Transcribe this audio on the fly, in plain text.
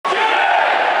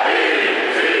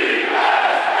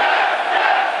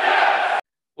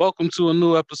Welcome to a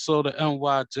new episode of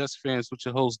NY Jets Fans with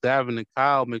your host Davin and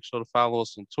Kyle. Make sure to follow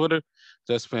us on Twitter,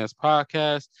 Jets Fans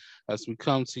Podcast, as we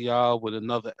come to y'all with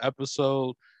another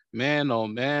episode. Man, oh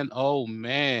man, oh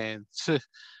man.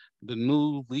 The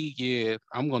new league year,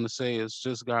 I'm gonna say it's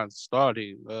just gotten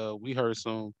started. We heard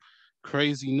some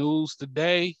crazy news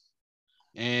today,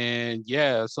 and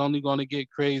yeah, it's only gonna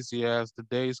get crazier as the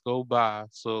days go by.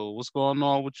 So, what's going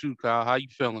on with you, Kyle? How you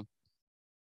feeling?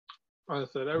 Like I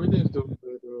said, everything's doing good.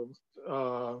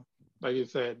 Like you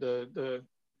said, the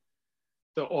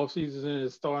off season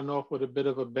is starting off with a bit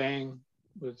of a bang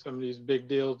with some of these big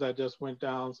deals that just went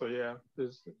down. So yeah,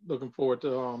 just looking forward to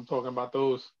talking about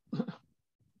those.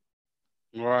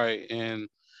 Right, and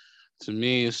to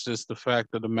me, it's just the fact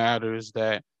of the matter is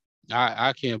that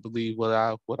I can't believe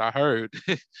what I heard.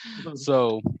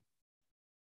 So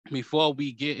before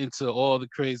we get into all the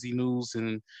crazy news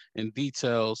and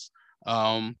details,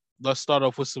 let's start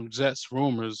off with some Jets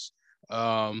rumors.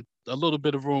 A little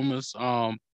bit of rumors.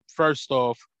 First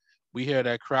off, we hear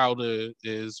that Crowder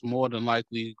is more than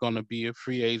likely going to be a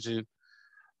free agent.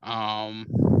 Um,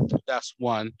 that's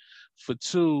one. For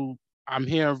two, I'm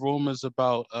hearing rumors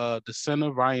about the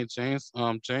center Ryan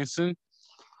Jensen.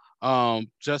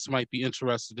 Just might be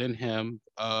interested in him.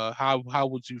 How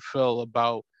would you feel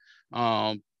about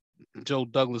um Joe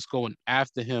Douglas going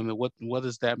after him, and what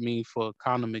does that mean for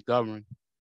Conor McGovern?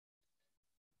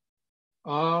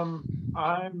 um,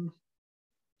 I'm,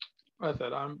 like I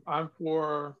said, I'm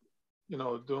for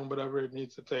doing whatever it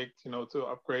needs to take to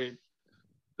upgrade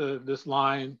this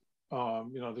line.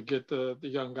 To get the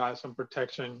young guys some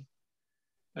protection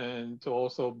and to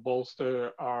also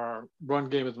bolster our run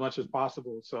game as much as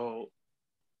possible. So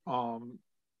um,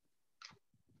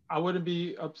 I wouldn't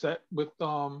be upset with what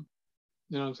I'm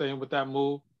saying, with that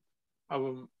move. I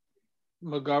would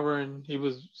McGovern, he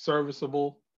was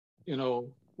serviceable,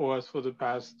 for us for the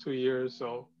past 2 years.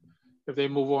 So if they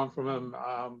move on from him,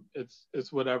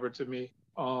 it's whatever to me.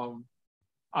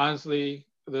 Honestly,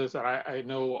 this I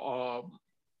know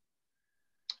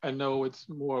it's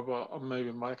more of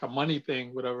maybe like a money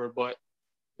thing, whatever. But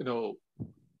you know,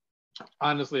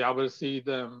 honestly, I would see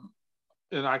them,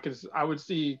 and I would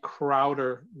see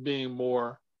Crowder being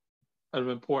more of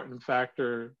an important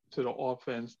factor to the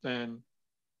offense than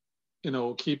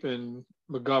keeping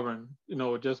McGovern.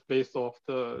 Just based off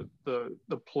the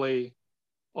play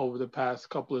over the past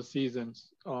couple of seasons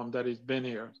that he's been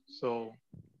here. So,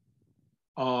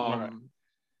 Right. um,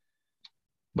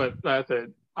 but like I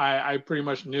said, I pretty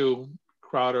much knew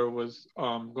Crowder was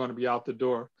going to be out the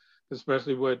door,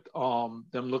 especially with them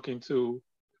looking to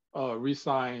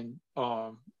re-sign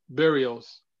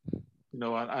Berrios.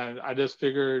 I just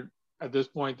figured at this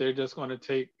point they're just going to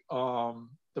take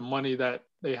the money that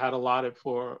they had allotted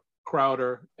for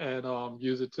Crowder and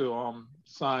use it to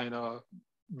sign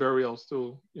Berrios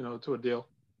to a deal.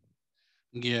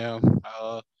 Yeah.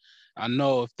 I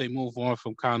know if they move on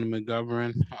from Conor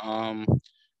McGovern,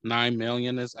 9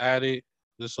 million is added.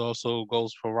 This also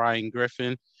goes for Ryan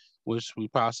Griffin, which we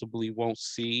possibly won't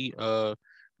see.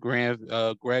 Greg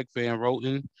Van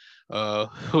Roten,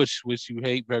 which you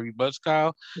hate very much,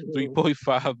 Kyle.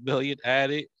 3.5 million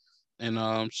added,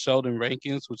 and Sheldon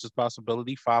Rankins, which is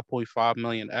possibility 5.5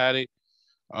 million added.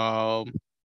 Um,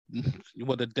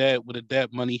 with a dead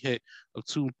money hit of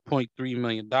 $2.3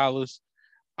 million.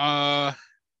 Uh,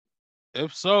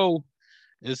 if so,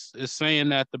 it's saying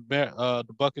that the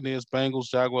Buccaneers, Bengals,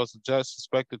 Jaguars, and Jets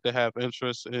expected to have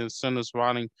interest in centers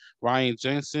Ryan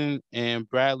Jensen and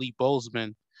Bradley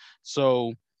Bozeman.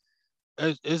 So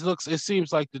it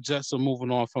seems like the Jets are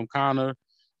moving on from Connor.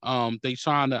 They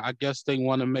trying to, I guess they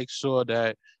want to make sure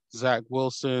that Zach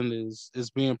Wilson is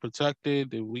being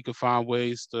protected, and we can find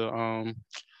ways to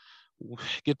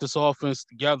get this offense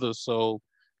together. So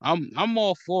I'm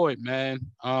all for it, man.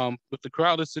 With the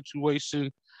Crowder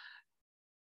situation,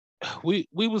 we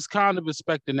was kind of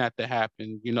expecting that to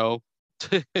happen.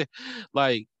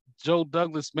 Like Joe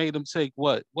Douglas made him take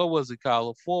what was it, Kyle?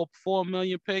 A four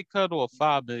million pay cut or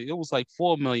 5 million? It was like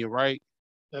 4 million, right?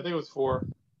 I think it was four.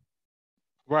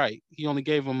 Right. He only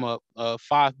gave him a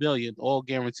 5 million, all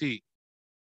guaranteed.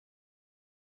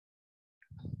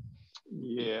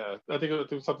 Yeah, I think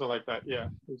it was something like that. Yeah.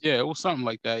 Yeah, it was something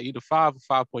like that, either 5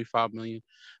 or 5.5 million.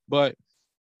 But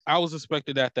I was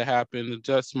expecting that to happen. The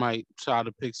Jets might try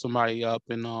to pick somebody up,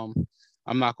 and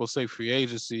I'm not gonna say free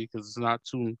agency because it's not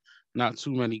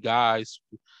too many guys,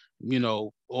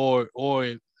 or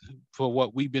for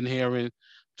what we've been hearing,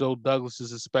 Joe Douglas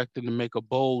is expecting to make a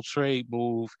bold trade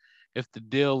move if the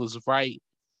deal is right.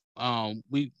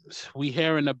 We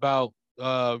hearing about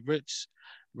Rich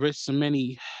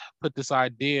Cimini put this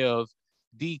idea of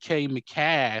DK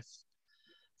Metcalf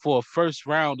for a first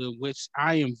round in which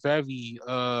I am very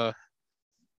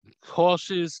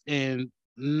cautious and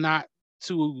not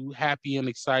too happy and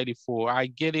excited for. I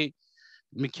get it.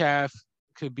 McCaff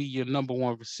could be your number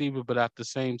one receiver, but at the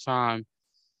same time,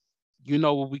 you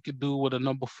know what we could do with a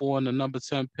number 4 and a number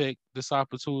 10 pick. This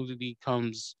opportunity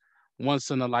comes once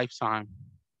in a lifetime.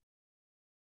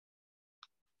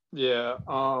 Yeah,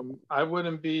 I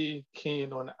wouldn't be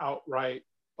keen on outright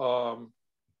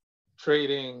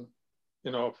trading,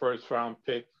 a first round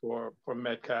pick for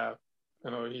Metcalf.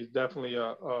 He's definitely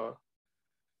a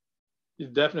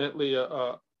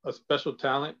special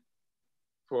talent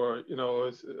for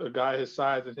a guy his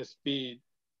size and his speed.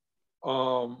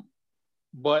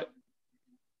 But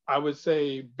I would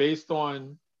say based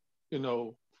on you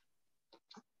know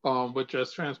what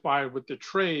just transpired with the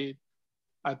trade,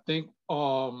 I think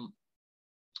the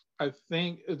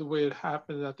way it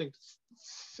happened, I think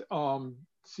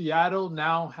Seattle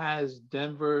now has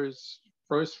Denver's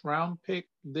first round pick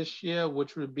this year,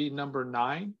 which would be number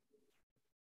 9.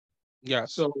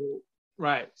 Yes. So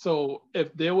right. So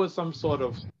if there was some sort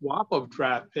of swap of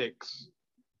draft picks,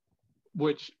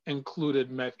 which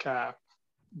included Metcalf,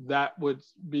 that would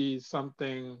be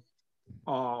something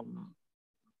I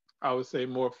would say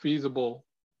more feasible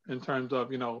in terms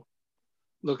of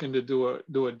looking to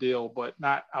do a deal, but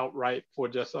not outright for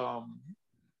just a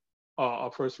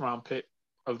first round pick,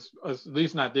 at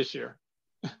least not this year.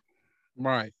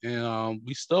 Right. And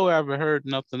we still haven't heard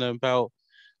nothing about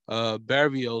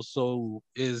Barrios. So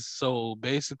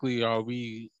basically are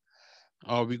we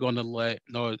gonna let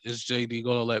or is JD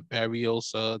gonna let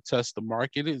Barrios test the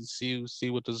market and see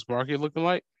what this market looking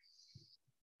like?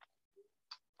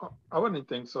 I wouldn't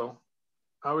think so.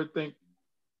 I would think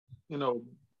you know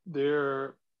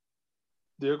they're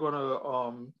they're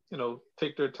gonna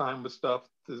take their time with stuff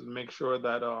to make sure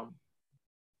that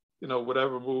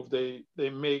whatever move they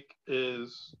make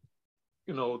is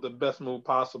the best move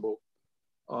possible.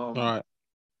 All Um,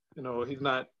 right. he's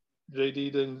not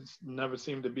JD didn't never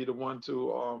seem to be the one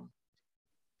to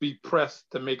be pressed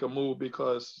to make a move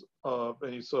because of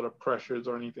any sort of pressures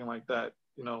or anything like that.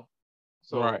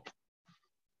 So Right.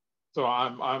 so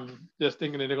I'm just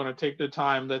thinking that they're going to take their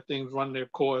time, let things run their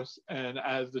course, and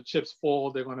as the chips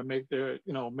fall, they're going to make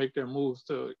their moves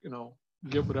to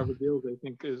get whatever deal they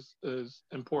think is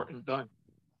important done.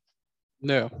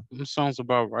 Yeah, that sounds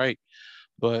about right.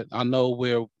 But I know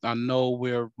we're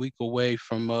a week away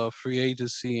from free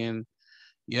agency, and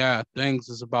yeah, things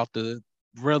is about to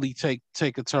really take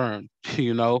a turn,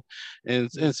 you know. And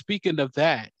speaking of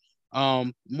that,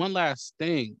 one last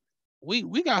thing,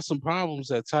 we got some problems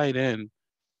at tight end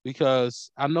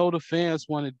because I know the fans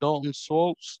wanted Dalton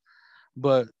Schultz,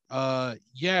 but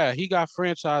yeah, he got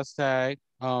franchise tag.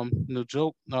 No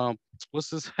joke.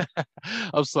 What's his?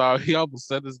 I'm sorry, he almost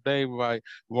said his name right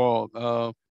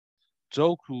wrong.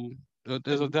 Joku. Did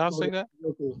I Oh, say that? yeah,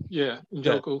 Njoku. Yeah, Yeah.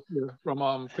 Njoku, yeah,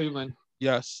 from Cleveland.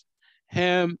 Yes.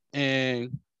 Him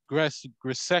and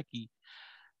Grisecki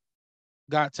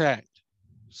got tagged.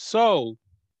 So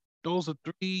those are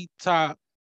three top.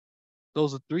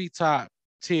 Those are three top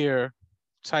tier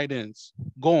tight ends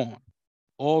gone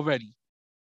already.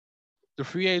 The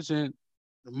free agent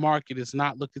market is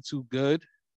not looking too good.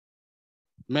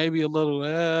 Maybe a little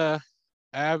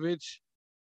average,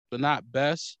 but not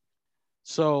best.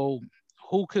 So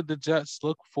who could the Jets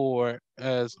look for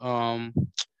as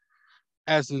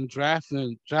in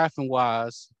drafting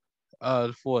wise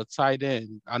for a tight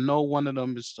end? I know one of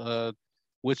them is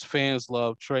which fans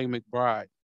love Trey McBride.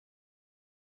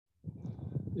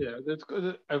 Yeah, that's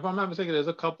good. If I'm not mistaken, there's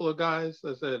a couple of guys.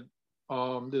 I said,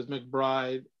 there's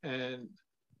McBride and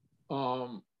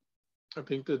um, I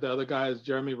think that the other guy is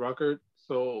Jeremy Ruckert.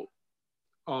 So,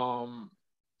 um,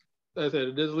 as I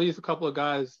said, there's at least a couple of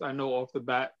guys I know off the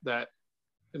bat that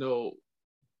you know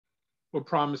were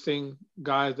promising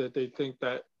guys that they think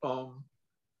that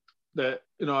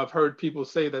I've heard people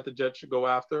say that the Jets should go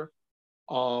after.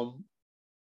 Um,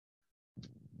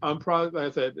 I'm probably,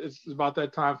 like I said, it's about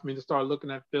that time for me to start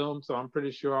looking at film. So I'm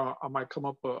pretty sure I might come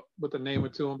up with a name or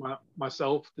two on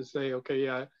myself to say, okay,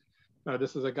 yeah,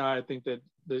 this is a guy I think that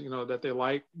that they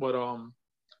like. But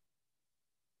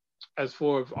as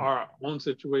for our own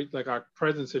situation, like our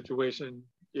present situation,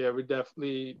 yeah, we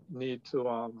definitely need to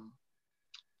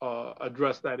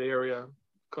address that area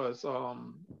because I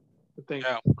think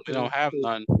Yeah, we don't have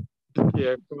none.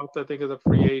 yeah, Croft I think is a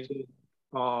free agent.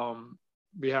 Um,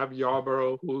 we have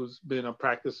Yarborough, who's been a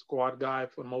practice squad guy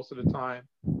for most of the time.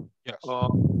 Yes.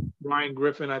 Ryan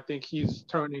Griffin, I think he's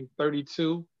turning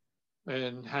 32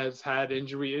 and has had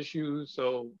injury issues.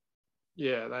 So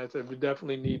yeah, like I said, we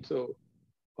definitely need to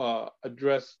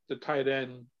address the tight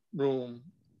end room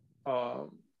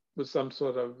um, with some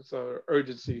sort of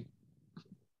urgency.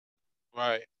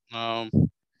 Right.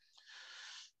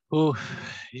 Ooh,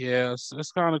 yeah,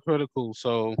 it's kind of critical.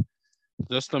 So,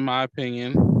 just in my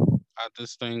opinion, I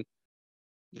just think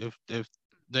if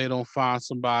they don't find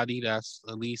somebody that's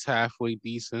at least halfway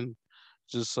decent,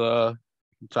 just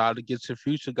try to get your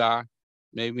future guy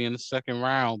maybe in the second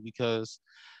round because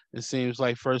it seems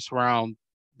like first round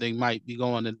they might be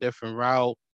going a different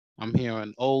route. I'm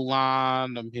hearing O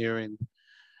line, I'm hearing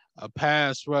a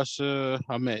pass rusher,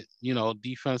 I'm at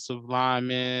defensive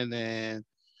lineman and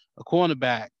a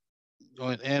cornerback.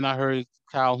 And I heard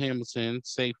Kyle Hamilton,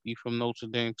 safety from Notre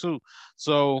Dame too.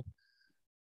 So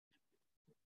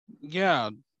yeah,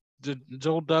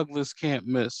 Joe Douglas can't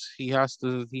miss. He has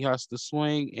to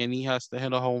swing and he has to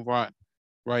hit a home run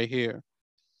right here.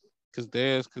 Because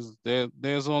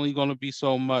there's only going to be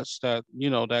so much that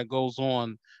goes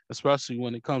on, especially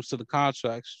when it comes to the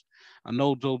contracts. I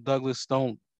know Joe Douglas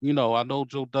don't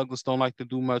like to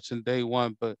do much in day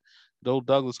one, but Joe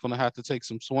Douglas going to have to take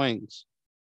some swings.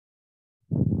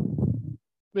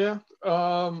 Yeah.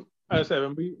 As I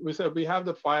said, we said we have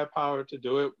the firepower to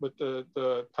do it with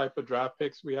the type of draft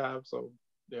picks we have. So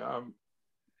yeah,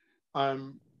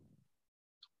 I'm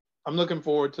I'm looking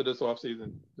forward to this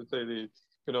offseason, to say the least.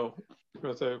 You know,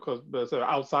 because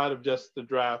outside of just the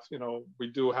draft, we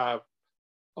do have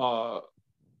uh,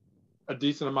 a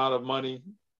decent amount of money,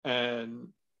 and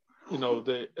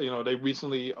they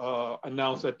recently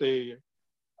announced that they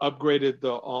upgraded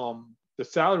the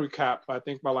salary cap, I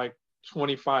think, by like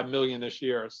 25 million this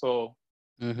year. So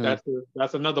Hmm.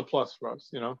 that's another plus for us.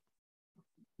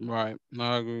 Right,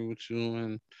 I agree with you.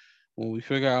 And when we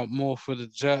figure out more for the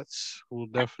Jets, we'll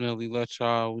definitely let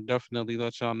y'all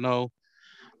know.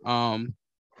 Um,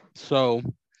 so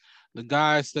the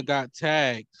guys that got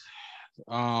tagged,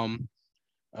 um,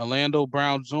 Orlando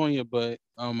Brown Jr., but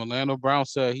Orlando Brown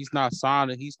said he's not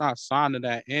signing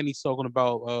that, and he's talking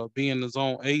about being his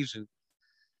own agent.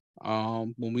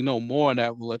 When we know more on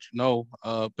that, we'll let you know.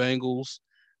 Bengals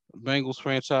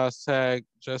franchise tag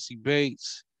Jesse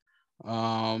Bates.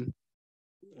 Um,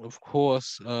 of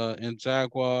course, in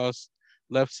Jaguars,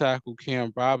 left tackle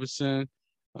Cam Robinson,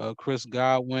 Chris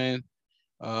Godwin,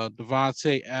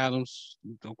 Devontae Adams,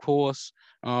 of course.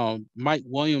 Mike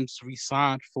Williams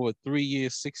re-signed for a 3-year,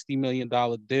 $60 million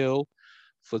deal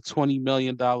for $20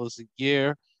 million a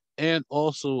year. And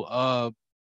also,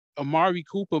 Amari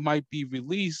Cooper might be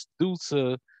released due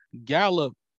to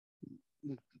Gallup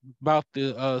about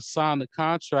to sign a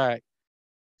contract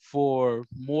for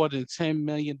more than $10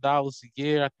 million a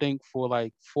year, I think for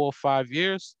like 4 or 5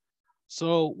 years.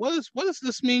 So what does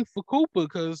this mean for Cooper?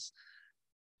 Because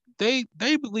they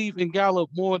believe in Gallup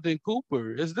more than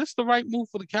Cooper. Is this the right move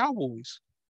for the Cowboys?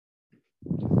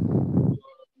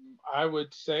 I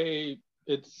would say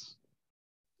it's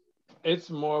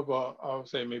more of I would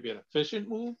say maybe an efficient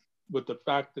move with the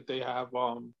fact that they have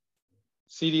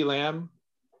CD Lamb,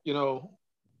 you know,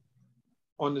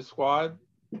 on the squad.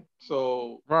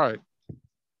 So Right.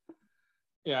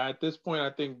 yeah, at this point, I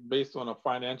think based on a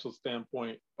financial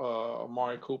standpoint,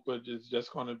 Amari Cooper is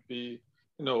just going to be,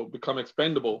 become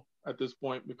expendable at this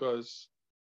point because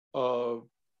of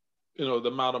the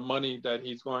amount of money that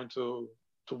he's going to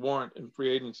warrant in free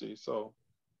agency. So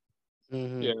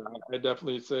Hmm. yeah, I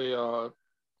definitely say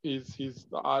he's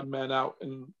the odd man out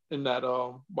in that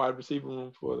wide receiver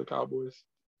room for the Cowboys.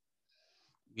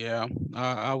 Yeah,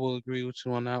 I will agree with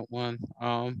you on that one.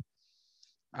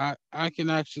 I can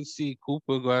actually see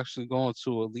Cooper actually going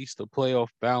to at least a playoff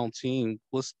bound team.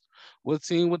 What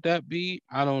team would that be?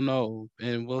 I don't know.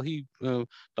 And will he? The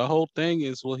whole thing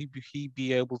is, will he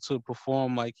be able to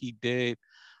perform like he did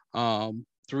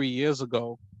 3 years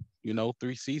ago?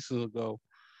 3 seasons ago.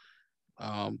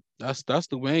 That's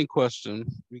the main question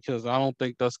because I don't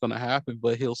think that's gonna happen.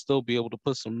 But he'll still be able to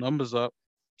put some numbers up,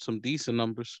 some decent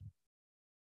numbers.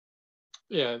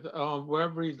 Yeah,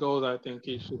 wherever he goes, I think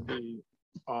he should be.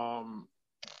 Um,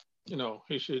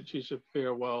 he should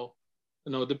fare well.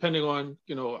 Depending on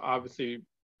obviously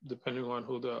depending on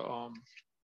who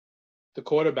the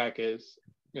quarterback is.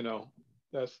 You know,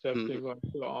 that's definitely Mhm. going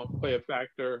to play a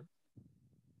factor.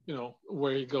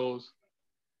 Where he goes,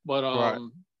 but Right.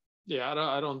 yeah,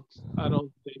 I don't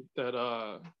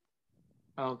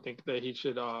think that he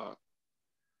should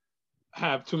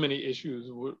have too many issues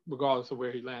regardless of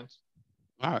where he lands.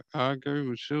 I agree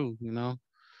with you.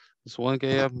 It's one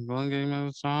game at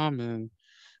a time, and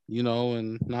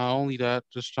not only that,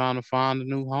 just trying to find a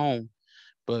new home.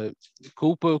 But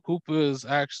Cooper is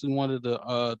actually one of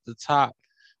the top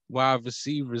wide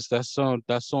receivers that's on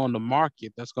the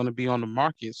market, that's going to be on the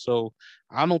market. So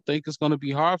I don't think it's going to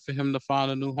be hard for him to find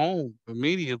a new home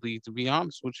immediately. To be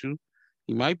honest with you,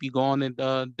 he might be going in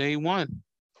day one.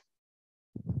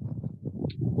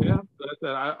 Yeah, that's it.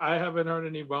 I haven't heard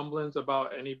any rumblings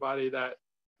about anybody that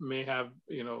may have,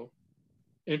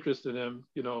 interest in him,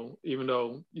 even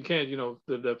though you can't,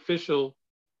 the official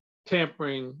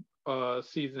tampering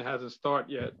season hasn't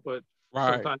started yet, but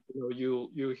Right. sometimes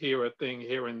you hear a thing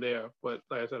here and there. But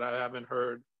like I said, I haven't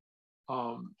heard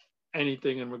um,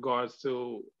 anything in regards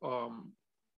to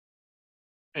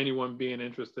anyone being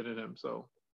interested in him. So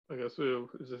I guess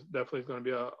it's just definitely going to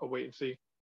be a wait and see.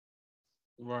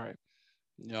 Right.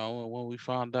 When we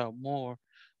find out more,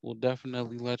 we'll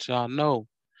definitely let y'all know.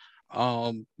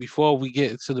 Before we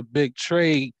get into the big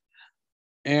trade,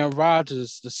 Aaron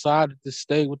Rodgers decided to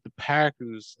stay with the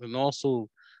Packers and also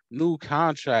new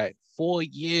contract, 4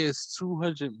 years,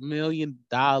 $200 million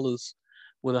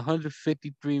with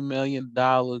 $153 million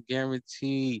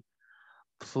guaranteed.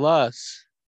 Plus,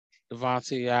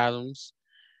 Devontae Adams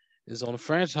is on a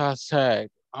franchise tag.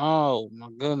 Oh my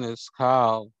goodness,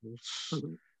 Kyle.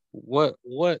 What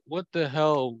the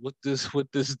hell with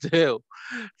this deal?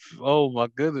 Oh my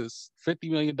goodness. $50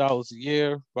 million a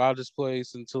year. Rodgers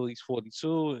plays until he's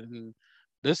 42, and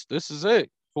this is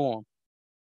it for him.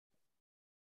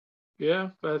 Yeah,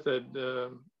 like I said,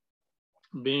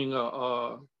 being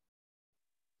you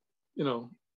know,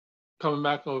 coming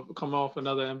off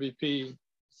another MVP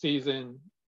season,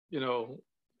 you know,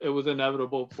 it was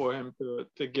inevitable for him to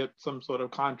get some sort of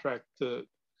contract to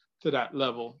that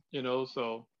level,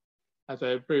 So I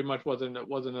said it pretty much wasn't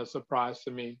a surprise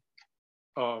to me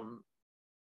um,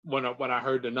 when I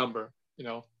heard the number,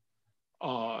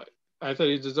 I said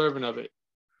he's deserving of it.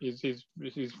 He's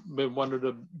been one of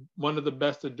the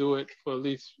best to do it for at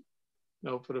least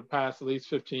for the past at least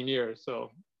 15 years.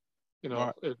 So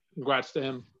Right. congrats to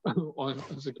him on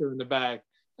securing the bag.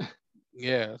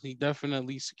 Yeah, he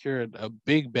definitely secured a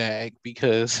big bag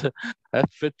because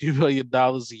that's $50 million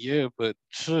a year. But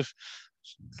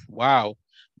wow,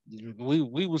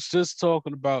 we was just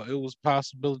talking about it was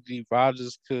possibility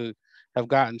Rodgers could have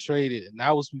gotten traded, and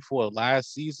that was before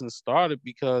last season started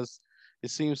because it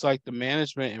seems like the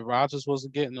management and Rodgers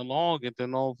wasn't getting along, and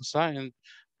then all of a sudden,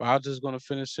 Rodgers going to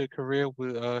finish his career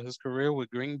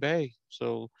with Green Bay.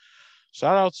 So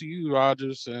shout out to you,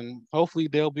 Rodgers, and hopefully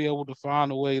they'll be able to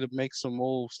find a way to make some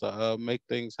moves to make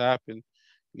things happen.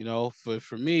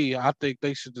 For me, I think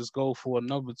they should just go for a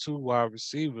number two wide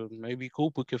receiver. Maybe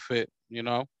Cooper could fit.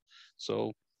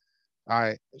 So, all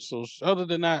right. So, other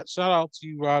than that, shout out to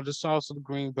you, Rodgers. Shout out to the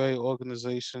Green Bay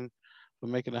organization for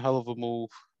making a hell of a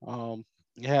move.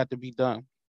 It had to be done.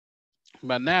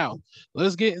 But now,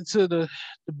 let's get into the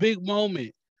big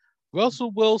moment.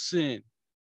 Russell Wilson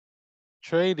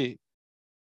traded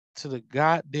to the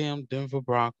goddamn Denver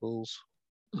Broncos.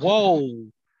 Whoa.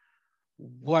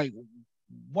 Like,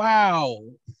 wow.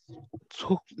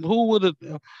 Who would have?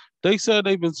 They said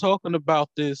they've been talking about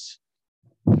this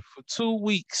for 2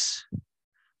 weeks,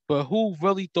 but who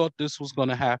really thought this was going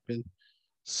to happen?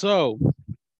 So,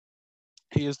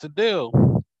 here's the deal: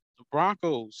 the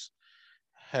Broncos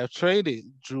have traded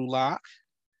Drew Lock,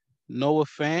 Noah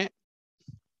Fant,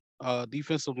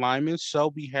 defensive lineman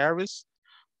Shelby Harris,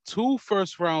 two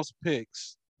first round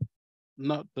picks,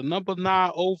 the number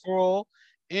 9 overall,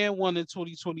 and one in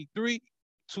 2023,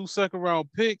 two second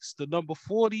round picks, the number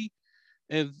 40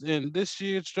 in this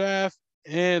year's draft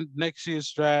and next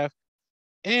year's draft,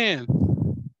 and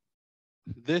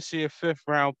this year fifth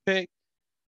round pick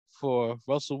for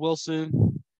Russell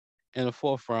Wilson and a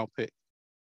fourth round pick.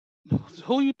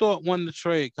 Who you thought won the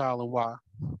trade, Colin? Why?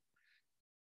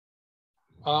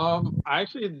 I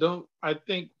actually don't. I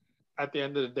think at the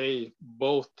end of the day,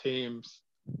 both teams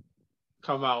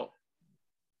come out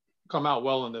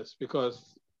well in this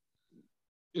because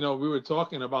we were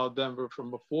talking about Denver from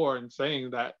before and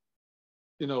saying that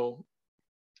you know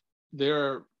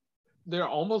they're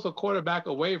almost a quarterback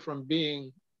away from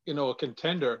being a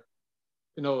contender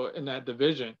in that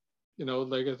division.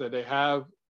 Like I said, they have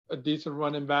a decent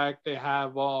running back. They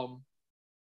have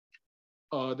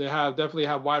definitely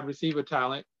have wide receiver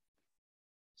talent.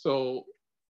 So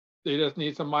they just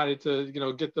need somebody to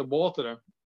get the ball to them.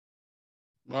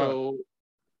 Right. So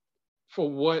for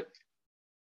what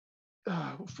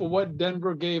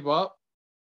Denver gave up,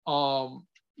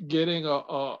 getting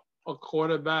a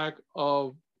quarterback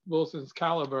of Wilson's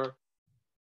caliber,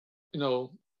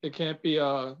 it can't be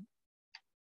I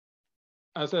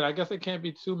guess it can't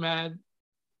be too mad,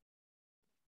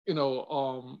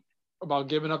 about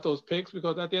giving up those picks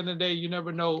because at the end of the day, you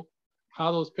never know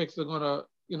how those picks are gonna,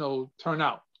 turn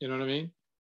out. You know what I mean?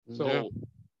 Yeah.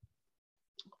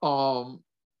 So,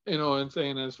 and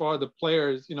saying as far as the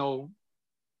players,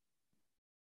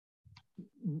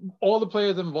 all the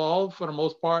players involved for the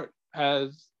most part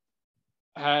has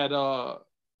had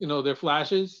their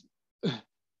flashes.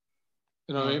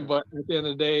 What I mean? But at the end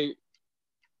of the day,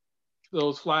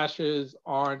 those flashes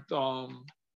aren't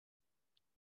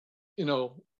you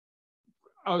know,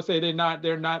 I would say they're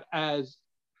not as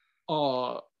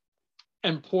uh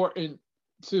important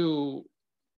to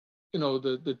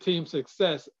the team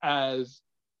success as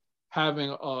having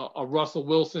a Russell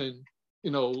Wilson,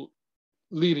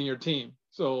 leading your team.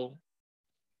 So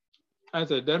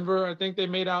as a Denver, I think they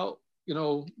made out,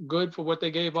 good for what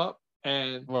they gave up.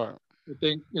 And Right. I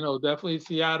think, definitely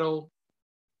Seattle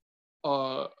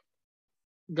uh,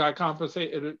 got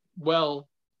compensated well,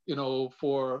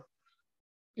 for,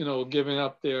 giving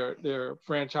up their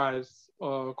franchise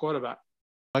quarterback.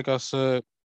 Like I said,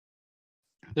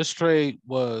 this trade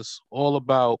was all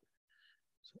about,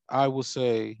 I would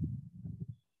say,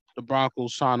 the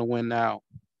Broncos trying to win now.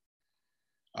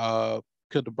 Uh,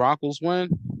 could the Broncos win?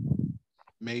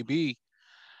 Maybe.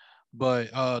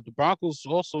 But the Broncos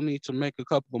also need to make a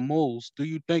couple of moves. Do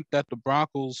you think that the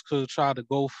Broncos could try to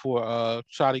go for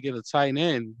try to get a tight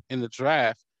end in the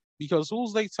draft? Because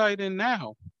who's they tight end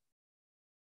now?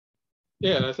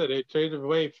 Yeah, and I said they traded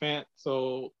away Fant,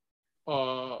 so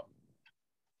uh,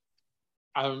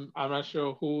 I'm not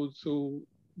sure who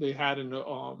they had in the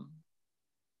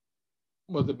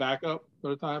was the backup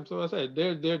for the time. So I said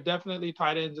they're definitely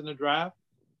tight ends in the draft.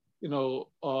 You know,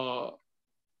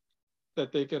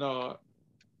 that they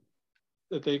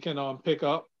can pick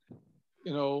up.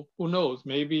 Who knows?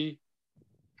 Maybe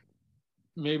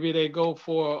they go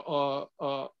for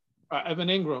Evan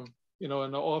Ingram. In the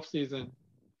off season.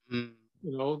 Mm,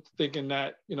 Thinking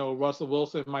that Russell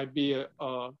Wilson might be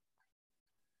a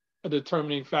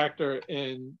determining factor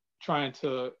in trying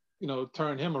to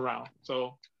turn him around.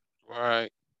 So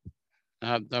right.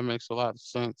 That makes a lot of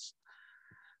sense.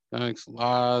 That makes a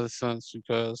lot of sense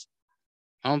because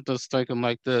I'm just thinking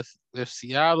like this: if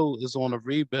Seattle is on a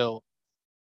rebuild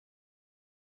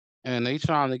and they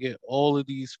trying to get all of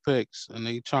these picks and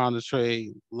they trying to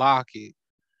trade Lockett,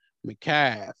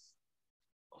 McCaff,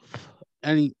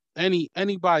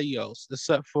 anybody else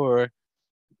except for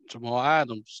Jamal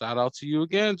Adams. Shout out to you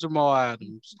again, Jamal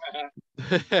Adams.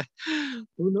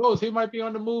 who knows? He might be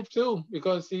on the move too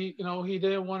because he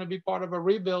didn't want to be part of a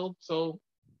rebuild, so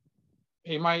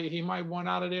he might want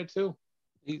out of there too.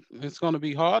 It's going to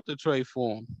be hard to trade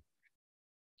for him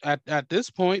at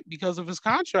this point because of his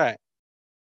contract.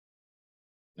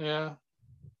 Yeah,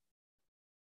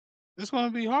 It's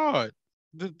going to be hard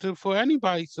for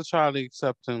anybody to try to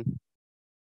accept him.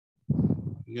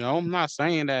 I'm not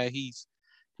saying that he's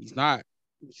not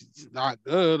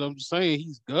good. I'm just saying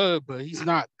he's good, but he's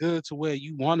not good to where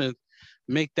you want to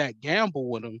make that gamble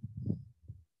with him.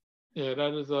 yeah,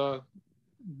 that is a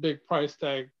big price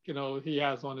tag he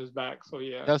has on his back. So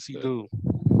yeah, Yes, he do.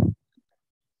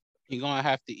 He's gonna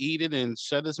have to eat it and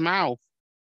shut his mouth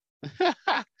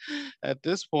at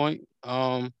this point.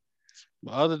 But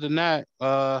other than that,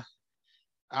 I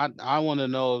want to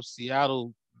know if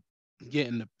Seattle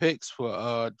getting the picks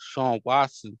for Sean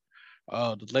Watson.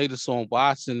 The latest on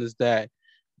Watson is that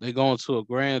they're going to a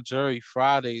grand jury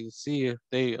Friday to see if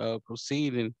they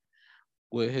proceeding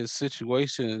with his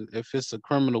situation, if it's a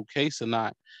criminal case or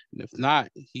not. And if not,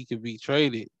 he could be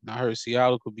traded. And I heard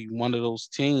Seattle could be one of those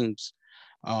teams.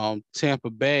 Tampa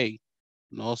Bay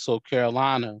and also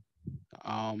Carolina.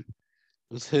 Um,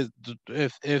 was his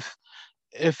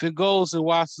if it goes in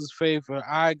Watson's favor,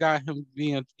 I got him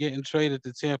getting traded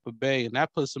to Tampa Bay, and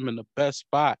that puts him in the best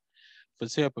spot for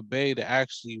Tampa Bay to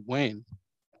actually win.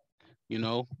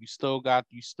 You still got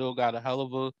a hell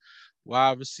of a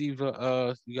wide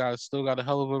receiver. You still got a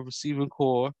hell of a receiving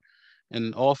core,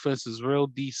 and the offense is real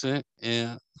decent,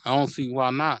 and I don't see why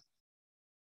not.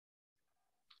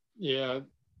 yeah.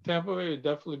 Tampa Bay would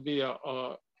definitely be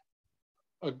a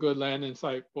good landing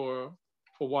site for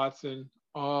Watson.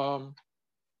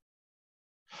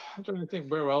 I'm trying to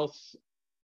think where else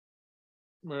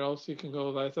he can go.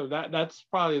 Like so that's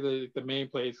probably the main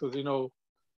place because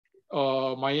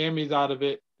Miami's out of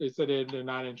it. They said they're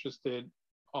not interested.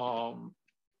 Um,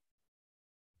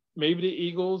 Maybe the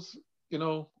Eagles,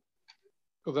 because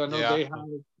I know Yeah,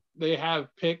 they have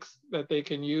picks that they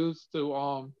can use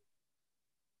to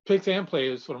picks and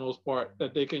players for the most part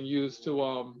that they can use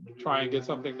to try and get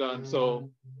something done. So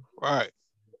right.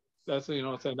 that's what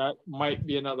I'm saying that might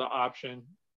be another option.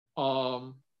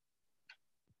 Um,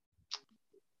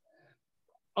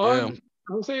 Yeah,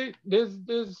 I would say there's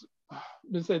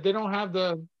they said they don't have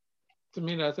the to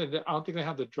me, I said I don't think they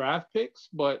have the draft picks,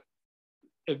 but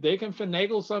if they can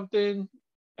finagle something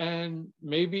and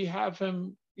maybe have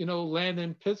him, land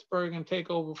in Pittsburgh and take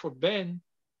over for Ben,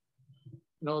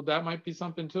 that might be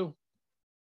something too.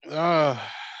 Uh,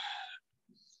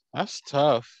 that's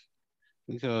tough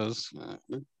because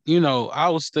I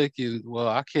was thinking, well,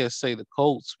 I can't say the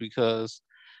Colts because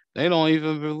they don't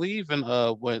even believe in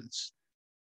Wentz.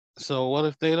 So what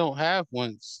if they don't have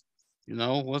Wentz?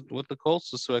 What the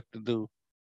Colts expect to do?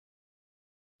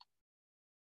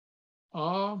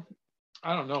 I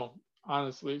don't know,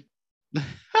 honestly.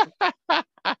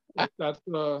 that's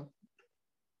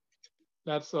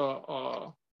that's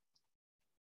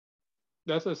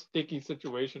that's a sticky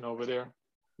situation over there.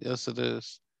 Yes, it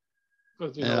is.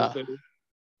 Because Yeah.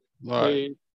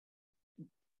 they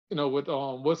with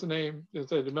what's the name? They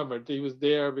said, remember, he was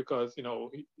there because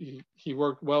he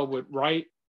worked well with Wright,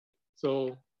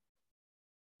 so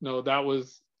that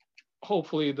was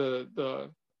hopefully the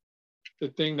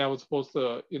thing that was supposed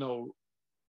to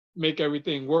make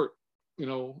everything work,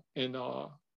 in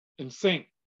sync.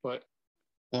 But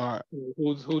right.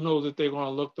 Who knows if they're going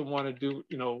to look to want to do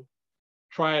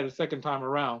try it a second time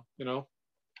around,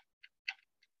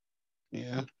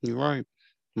 Yeah, you're right.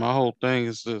 My whole thing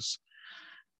is this.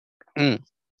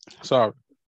 Sorry.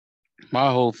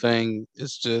 My whole thing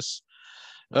is just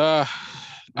I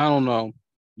don't know.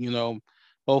 You know,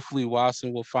 hopefully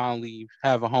Watson will finally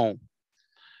have a home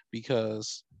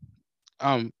because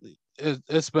um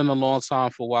it's been a long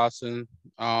time for Watson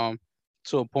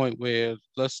to a point where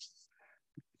let's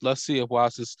see if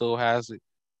Watson still has it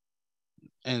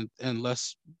and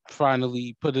let's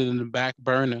finally put it in the back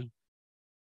burner.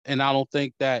 And I don't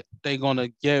think that they're gonna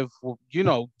give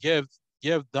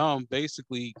them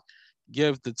basically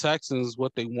give the Texans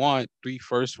what they want, 3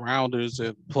 first rounders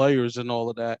and players and all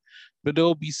of that. But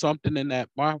there'll be something in that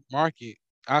market.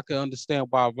 I can understand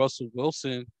why Russell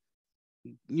Wilson,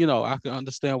 I can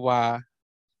understand why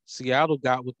Seattle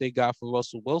got what they got for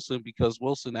Russell Wilson because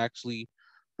Wilson actually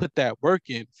put that work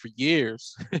in for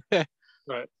years.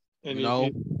 Right. And you know,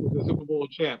 he's a Super Bowl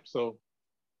champ, so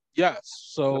yes.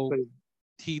 So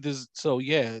he does. So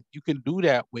yeah, you can do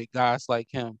that with guys like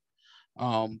him.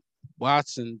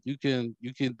 Watson, you can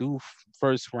do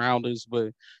 1st rounders,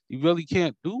 but you really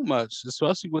can't do much,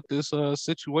 especially with this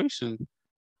situation.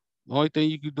 The only thing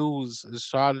you can do is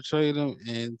try to trade him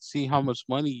and see how much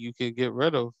money you can get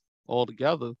rid of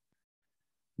altogether.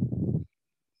 And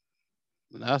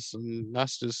that's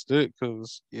just it.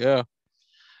 Cause yeah,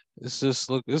 it's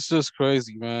just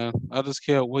crazy, man. I just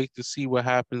can't wait to see what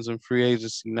happens in free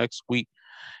agency next week.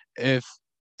 If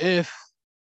if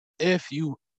if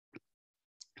you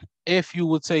if you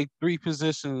would take 3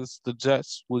 positions the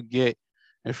Jets would get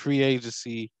in free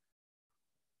agency,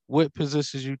 what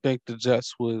positions you think the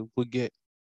Jets would get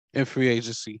in free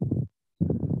agency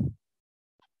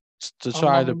to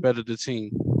try to um better the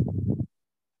team?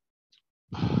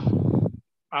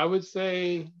 I would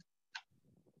say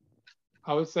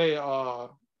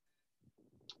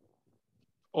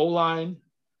O-line.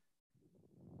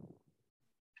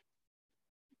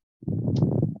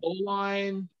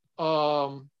 O-line,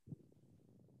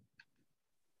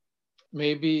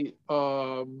 maybe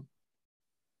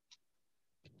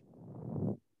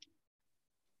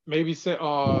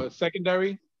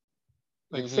secondary,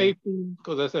 like Hmm. safety,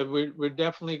 because I said we're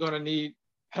definitely going to need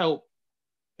help,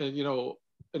 in,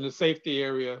 in the safety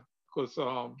area, because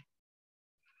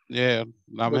Yeah,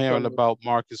 I'm with hearing about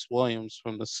Marcus Williams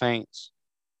from the Saints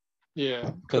yeah,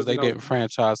 because because they didn't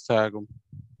franchise tag him.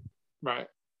 right,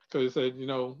 because they said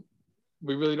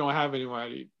we really don't have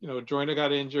anybody. Joyner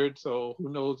got injured, so who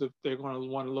knows if they're going to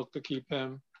want to look to keep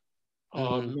him.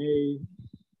 Hmm. May,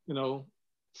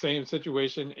 same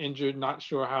situation, injured, not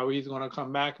sure how he's going to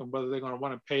come back and whether they're going to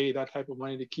want to pay that type of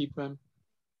money to keep him.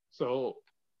 So,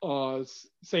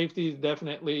 safety is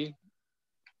definitely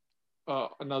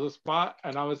another spot,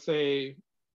 and I would say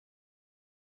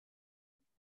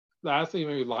lastly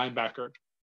maybe linebacker.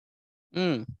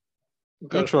 Because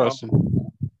Interesting.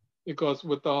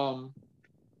 with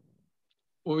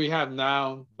what we have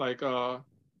now, like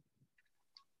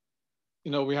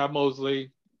we have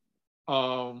Mosley,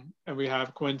 and we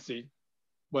have Quincy,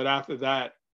 but after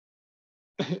that,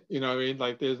 what I mean,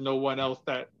 like there's no one else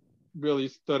that really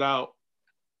stood out,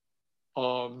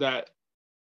 that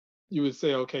you would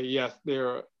say, okay, yes,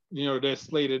 they're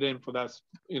slated in for that,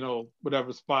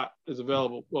 whatever spot is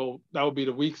available. Well, that would be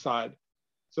the weak side.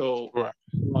 So, Right.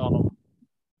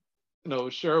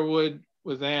 Sherwood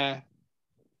was there.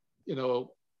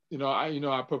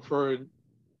 I preferred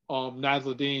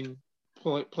Nasruddin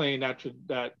playing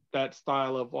that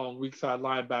style of weak side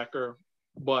linebacker,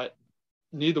 but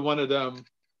neither one of them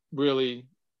really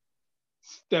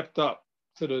stepped up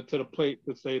to the plate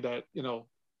to say that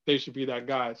they should be that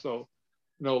guy. So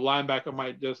linebacker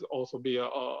might just also be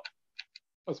a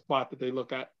spot that they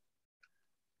look at.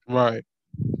 Right.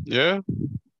 Yeah.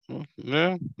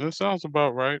 Yeah. That sounds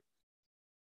about right.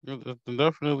 It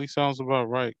definitely sounds about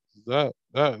right. That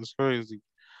is crazy.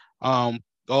 Um.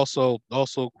 Also,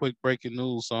 quick breaking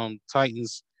news.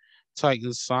 Titans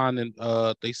signing.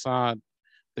 They signed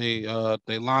they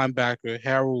linebacker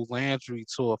Harold Landry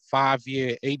to a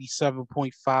 5-year,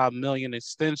 $87.5 million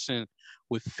extension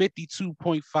with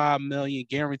 $52.5 million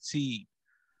guaranteed.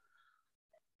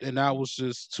 And that was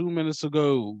just 2 minutes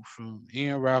ago from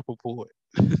Ian Rappaport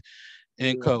and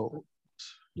Yeah. Co.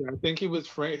 Yeah, I think he was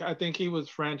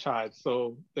franchised,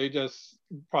 so they just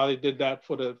probably did that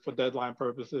for deadline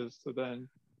purposes to then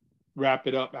wrap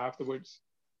it up afterwards.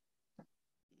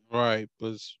 Right,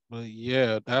 but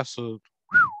yeah, that's a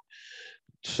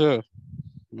sure,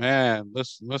 man.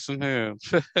 Listen here.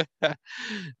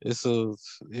 It's a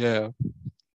yeah.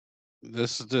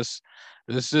 This is just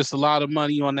There's just a lot of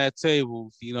money on that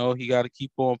table. He got to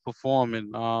keep on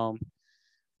performing.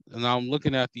 And I'm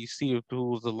looking at these see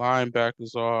who the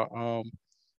linebackers are.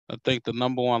 I think the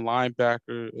number one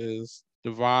linebacker is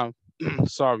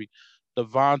sorry,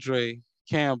 Devondre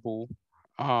Campbell.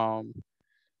 Um,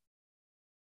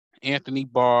 Anthony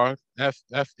Barr,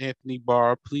 Anthony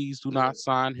Barr. Please do Yeah. not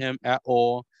sign him at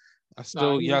all. I Nah,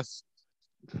 still yes.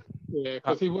 yeah,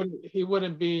 Uh, because he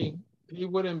wouldn't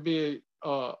be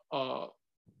a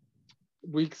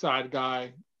weak side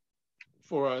guy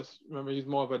for us. Remember, he's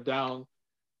more of a down,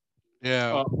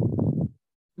 yeah. uh,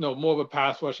 no, more of a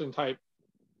pass rushing type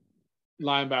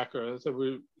linebacker. So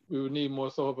we would need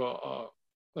more so of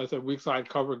like I said, weak side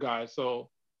cover guy. So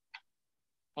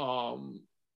um,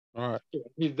 All right. yeah,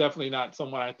 he's definitely not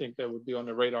someone I think that would be on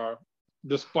the radar,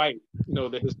 despite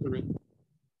the history.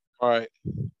 All right.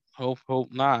 Hope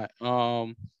not.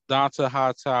 Donta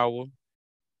Hightower,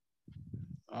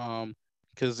 um,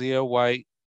 Kazia White,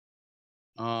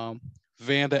 um,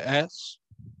 Vanda S,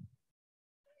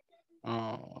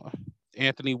 uh,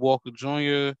 Anthony Walker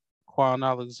Jr., Quan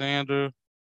Alexander,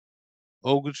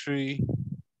 Ogletree.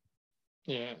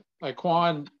 Yeah, like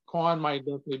Quan might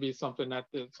definitely be something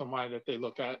somebody that they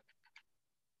look at.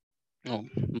 Oh,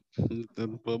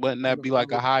 but wouldn't that be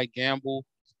like a high gamble?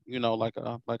 Like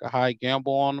a high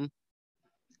gamble on him?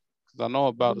 Because I know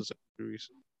about his injuries.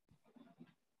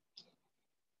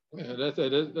 Yeah, that's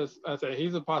it. I say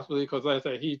he's a possibility because, like I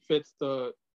say, he fits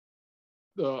the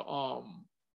um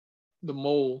the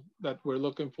mold that we're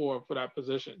looking for that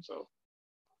position. So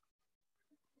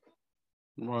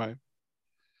Right.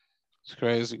 It's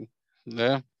crazy.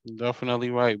 Yeah, definitely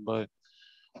right. But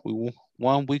we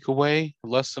 1 week away,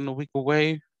 less than a week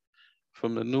away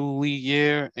from the new league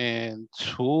year, and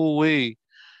we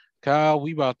Kyle,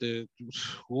 we about to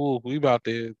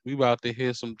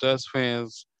hear some Jets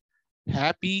fans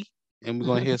happy, and we're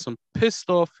gonna hear some pissed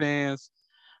off fans.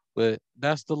 But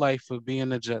that's the life of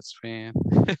being a Jets fan.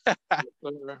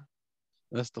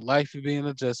 That's the life of being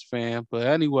a Jets fan. But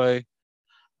anyway,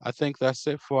 I think that's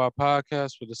it for our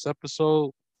podcast for this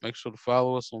episode. Make sure to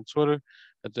follow us on Twitter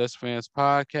at Jets Fans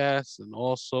Podcast and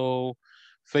also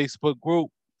Facebook group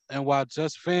NY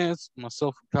Jets Fans.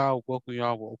 Myself and Kyle welcome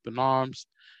y'all with open arms.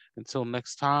 Until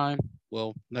next time,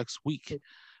 well, next week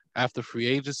after free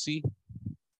agency,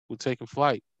 we're taking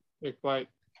flight. take flight.